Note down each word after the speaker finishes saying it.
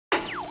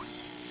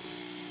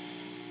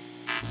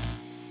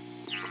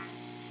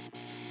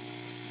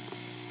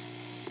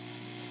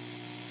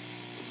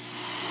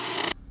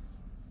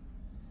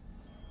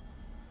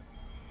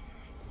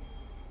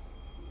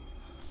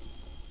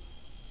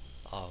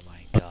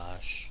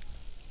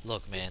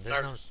Look, man,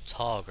 there's no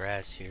tall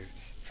grass here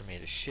for me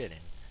to shit in.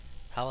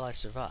 How will I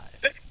survive?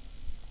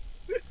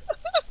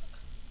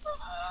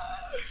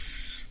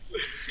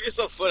 It's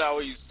so funny how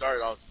you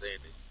started off saying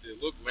it. You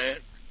said, "Look, man,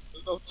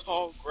 there's no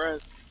tall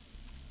grass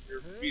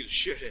here for me to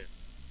shit in."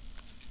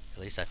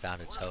 At least I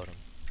found a totem.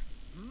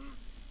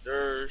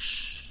 There's,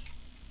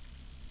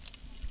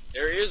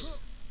 there is,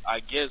 I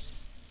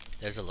guess.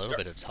 There's a little There,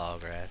 bit of tall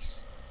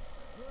grass.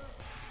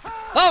 Oh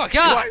my you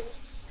god! right?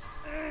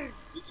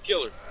 Who's the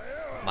killer?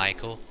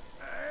 Michael.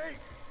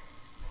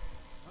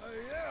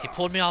 He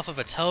pulled me off of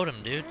a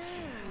totem, dude.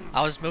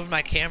 I was moving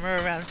my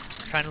camera around,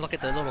 trying to look at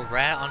the little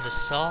rat on the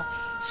stall.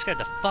 Scared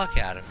the fuck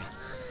out of me.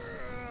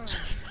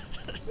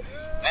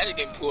 Imagine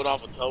getting pulled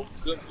off a toe.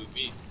 Couldn't be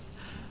me.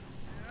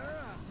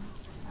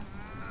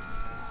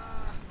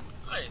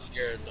 I ain't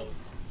scared though.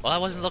 Well, I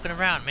wasn't looking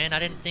around, man. I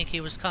didn't think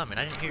he was coming.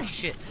 I didn't hear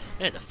shit.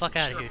 Get the fuck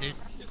out of here, dude.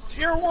 It's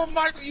Tier 1,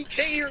 Michael. You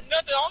can't hear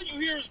nothing. All you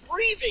hear is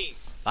breathing.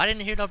 I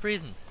didn't hear no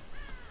breathing.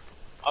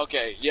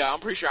 Okay, yeah, I'm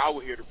pretty sure I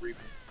would hear the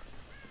breathing.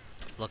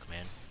 Look,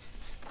 man.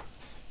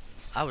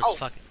 I was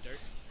fucking... There,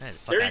 Man, the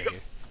fuck there out you of go.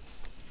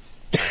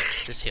 here.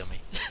 Alright, just heal me.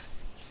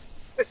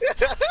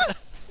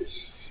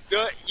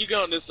 Go, you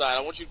go on this side.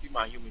 I want you to be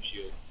my human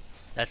shield.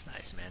 That's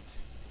nice, man.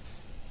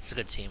 It's a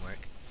good teamwork.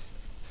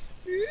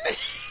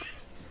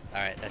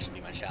 Alright, that should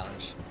be my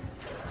challenge.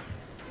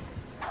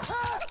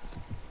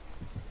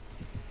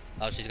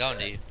 Oh, she's going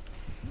to you.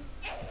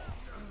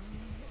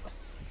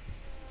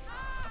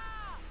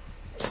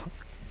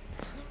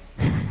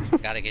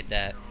 Gotta get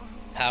that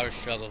power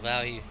struggle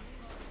value.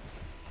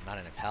 I'm not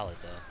in a pallet,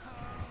 though.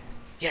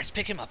 Yes,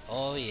 pick him up.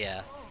 Oh,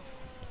 yeah.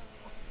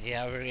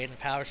 Yeah, we're getting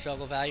power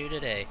struggle value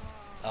today.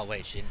 Oh,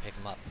 wait, she didn't pick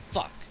him up.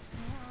 Fuck.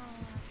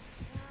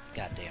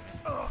 God damn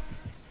it.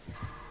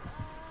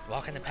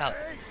 Walk in the pallet.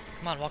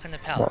 Come on, walk in the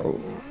pallet.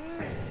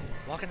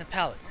 Walk in the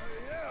pallet.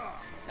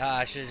 Ah,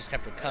 I should have just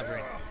kept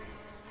recovering.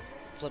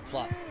 Flip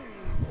flop.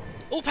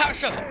 Oh, power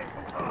struggle.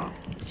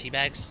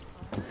 Teabags.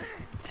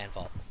 And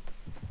fall.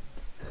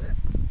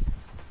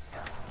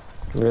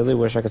 Really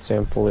wish I could say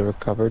I'm fully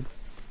recovered.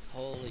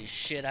 Holy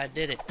shit, I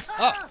did it.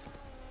 Oh!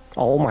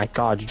 Oh my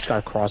god, you just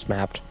got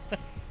cross-mapped.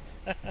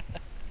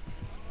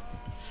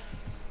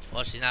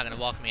 Well, she's not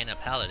gonna walk me in a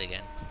pallet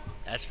again.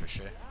 That's for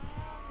sure.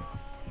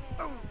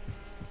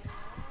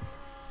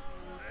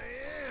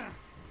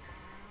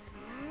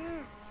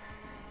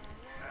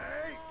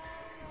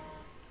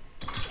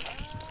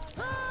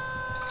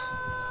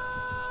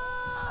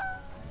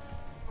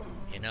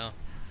 You know,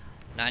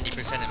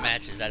 90% of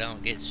matches I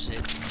don't get shit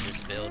in this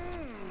build.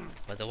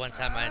 But the one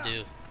time I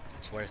do,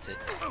 it's worth it.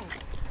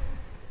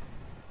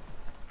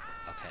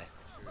 Okay.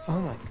 Oh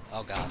my...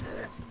 Oh god.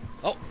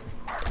 Oh!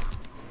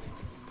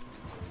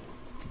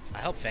 I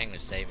hope Fang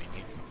was saving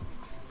you.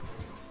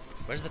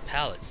 Where's the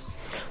pallets?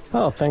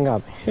 Oh, Fang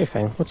up. Hey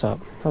Fang, what's up?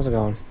 How's it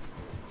going?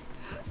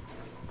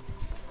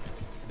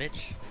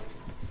 Bitch.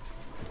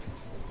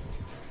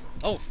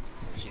 Oh!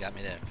 She got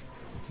me there.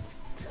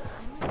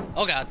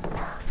 Oh god.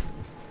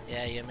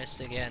 Yeah, you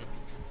missed again.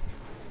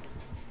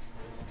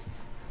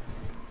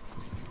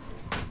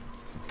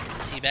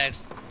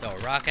 Teabags. Throw a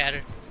rock at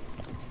her.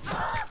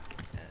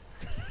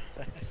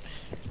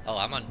 Oh,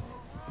 I'm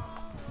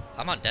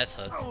on death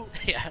hook.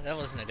 Yeah, that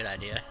wasn't a good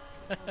idea.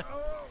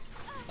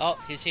 Oh,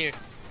 he's here.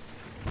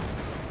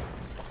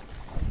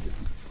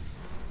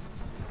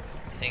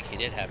 I think he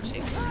did have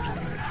teeth.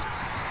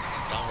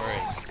 Don't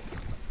worry.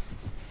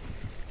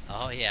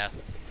 Oh yeah,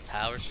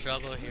 power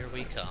struggle, here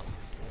we come.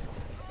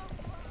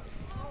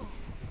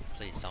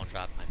 Please don't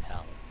drop my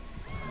pallet.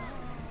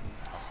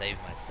 I'll save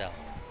myself.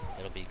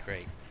 It'll be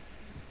great.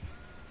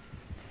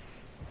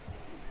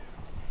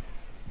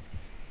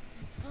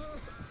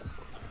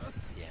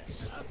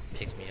 Yes,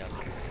 pick me up.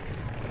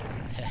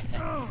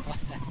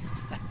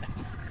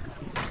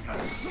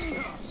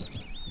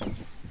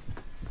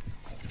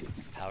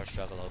 Power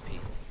struggle OP.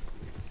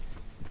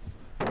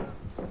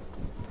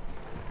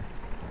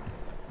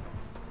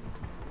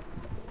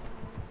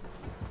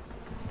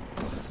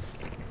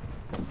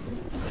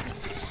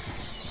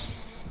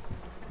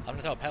 I'm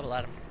gonna throw a pebble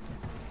at him.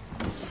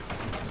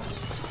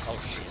 Oh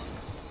shit.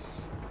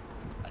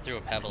 I threw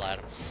a pebble at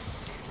him.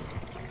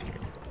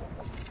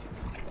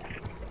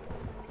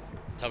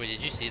 Toby,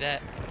 did you see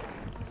that?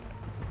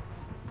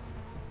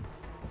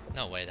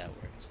 No way that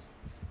works.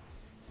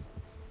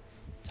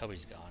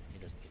 Toby's gone. He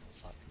doesn't give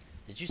a fuck.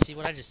 Did you see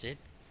what I just did?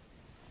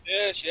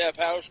 Yeah, she had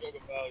power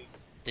struggle value.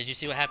 Did you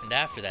see what happened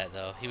after that,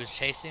 though? He was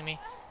chasing me,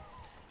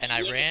 and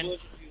I ran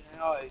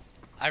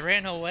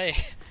away,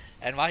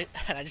 and I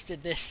just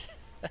did this.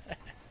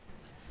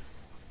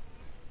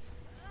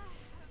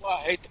 Well,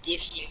 I hate the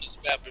bushes on this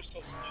map. They're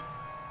so stupid.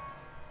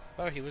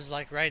 Bro, he was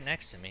like right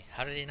next to me.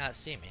 How did he not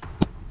see me?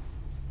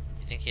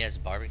 You think he has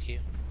barbecue?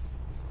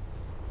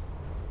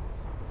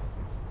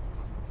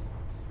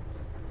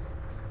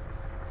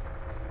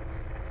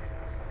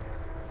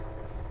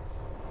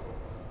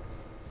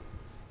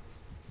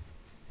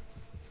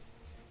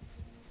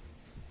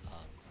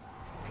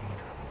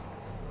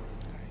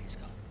 Alright, he's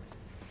gone.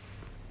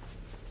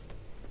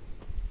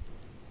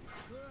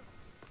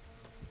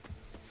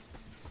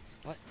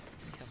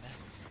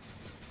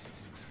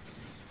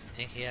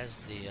 think he has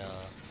the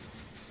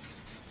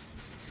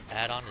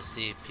add-on to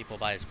see if people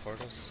buy his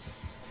portals.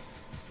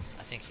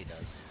 I think he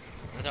does.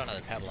 I'm gonna throw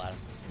another pebble at him.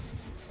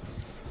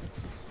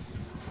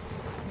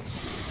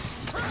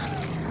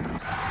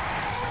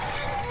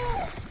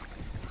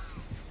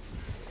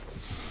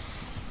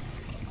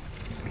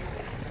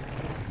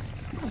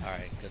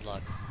 Alright, good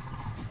luck.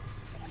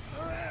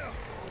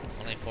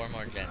 Only 4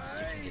 more gens,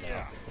 you can get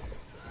out.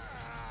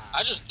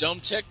 I just dumb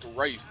checked the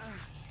Wraith.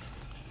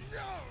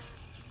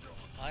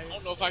 I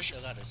don't know if I should-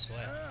 still got a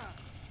sweat.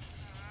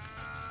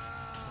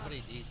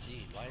 Somebody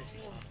DC'd. Why is he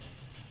talking?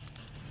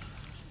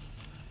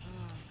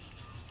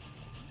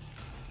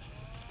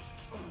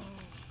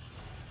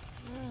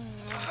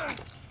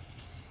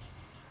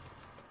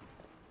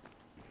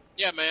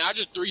 Yeah, man, I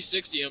just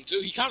 360 him too.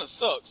 He kind of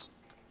sucks.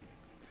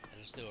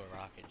 I just do a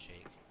rocket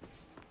shake.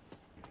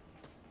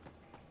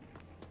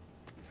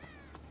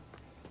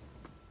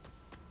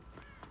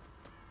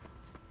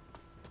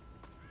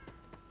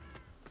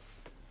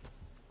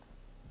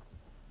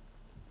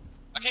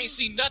 I can't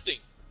see nothing.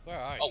 Where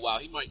are you? Oh wow,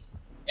 he might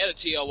at a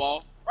TL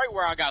wall, right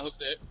where I got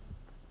hooked at.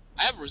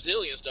 I have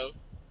resilience though.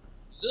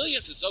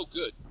 Resilience is so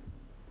good.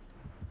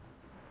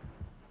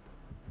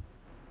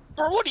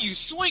 Bro, what are you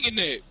swinging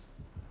at?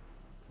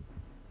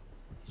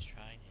 He's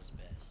trying his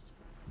best.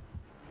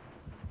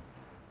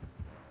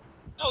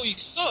 No, he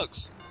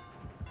sucks.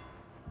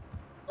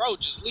 Bro,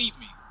 just leave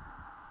me.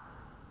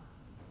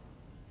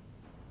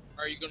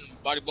 Are you gonna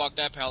body block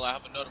that pal? I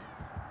have another one.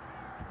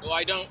 No,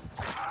 I don't.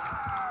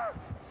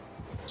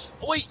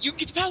 Oh wait, you can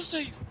get the pal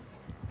save.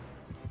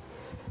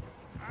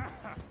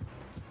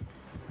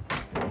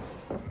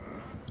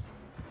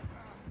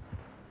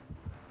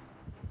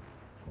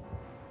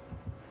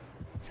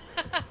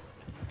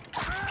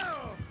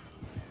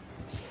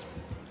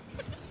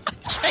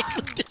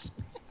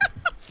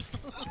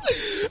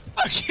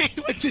 I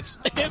can't with this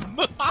man.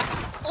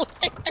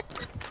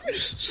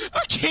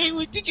 I can't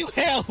with. Did you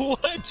have one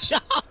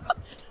job?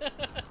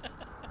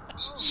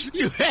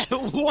 You had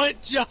one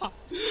job.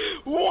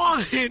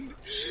 One.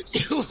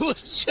 You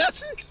was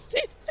just.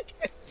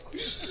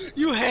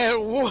 You had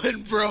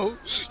one, bro.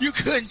 You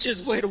couldn't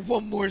just wait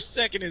one more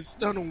second and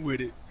stun him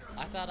with it.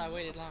 I thought I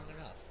waited long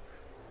enough.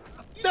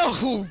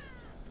 No.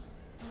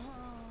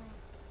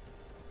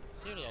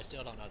 Seriously, I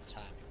still don't know the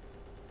time.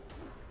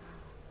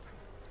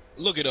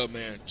 Look it up,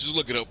 man. Just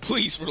look it up,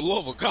 please, for the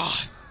love of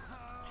God.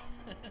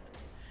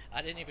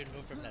 I didn't even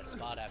move from that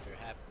spot after it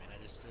happened, man.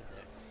 I just stood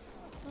there.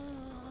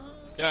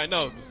 Yeah, I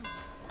know.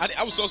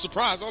 I was so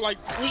surprised. I was like,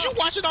 was you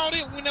watching all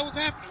that when that was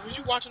happening? Was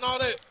you watching all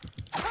that?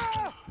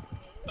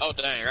 Oh,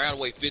 dang. I gotta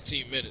wait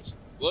 15 minutes.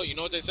 Well, you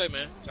know what they say,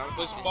 man. Time to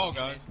play some ball,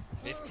 guys.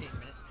 15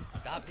 minutes.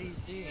 Stop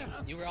DCing.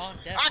 You were on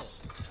death.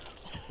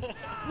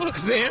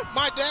 Look, man.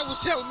 My dad was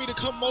telling me to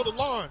come mow the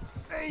lawn.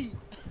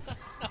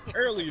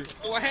 Earlier.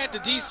 So I had to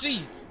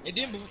DC.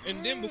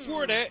 And then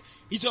before that,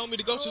 he told me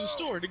to go to the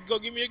store to go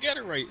give me a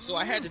Gatorade. So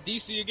I had to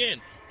DC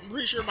again. I'm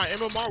pretty sure my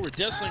MMR with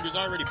Deathslinger's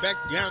already back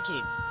down to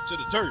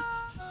the dirt.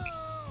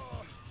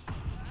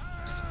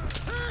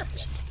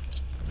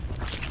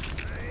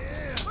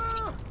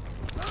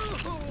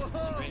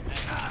 Great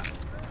man.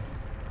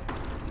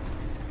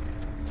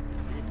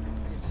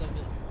 It's so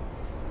good.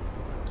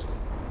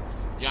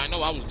 Yeah, I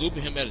know. I was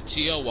looping him at a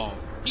TL wall.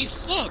 He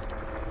sucked.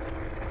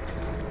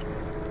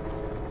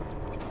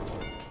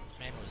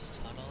 Man was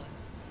tunneling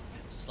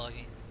and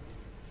slugging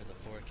for the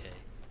 4K.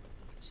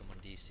 And someone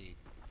DC'd.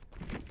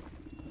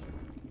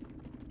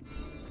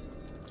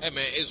 Hey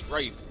man, it's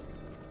Wraith.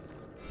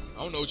 I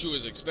don't know what you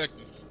was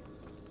expecting.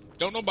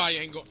 Ain't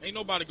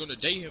nobody gonna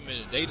date him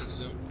in a dating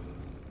sim.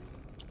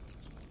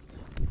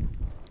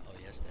 Oh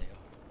yes, they are.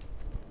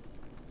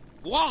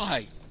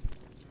 Why?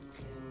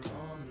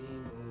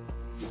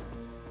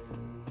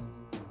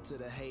 To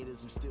the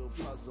haters, I'm still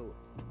puzzled.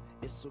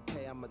 It's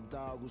okay, I'm a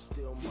dog who's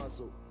still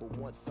muzzled. But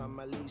once I'm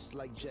unleashed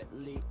like Jet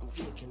Li, I'm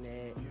kicking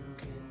ass.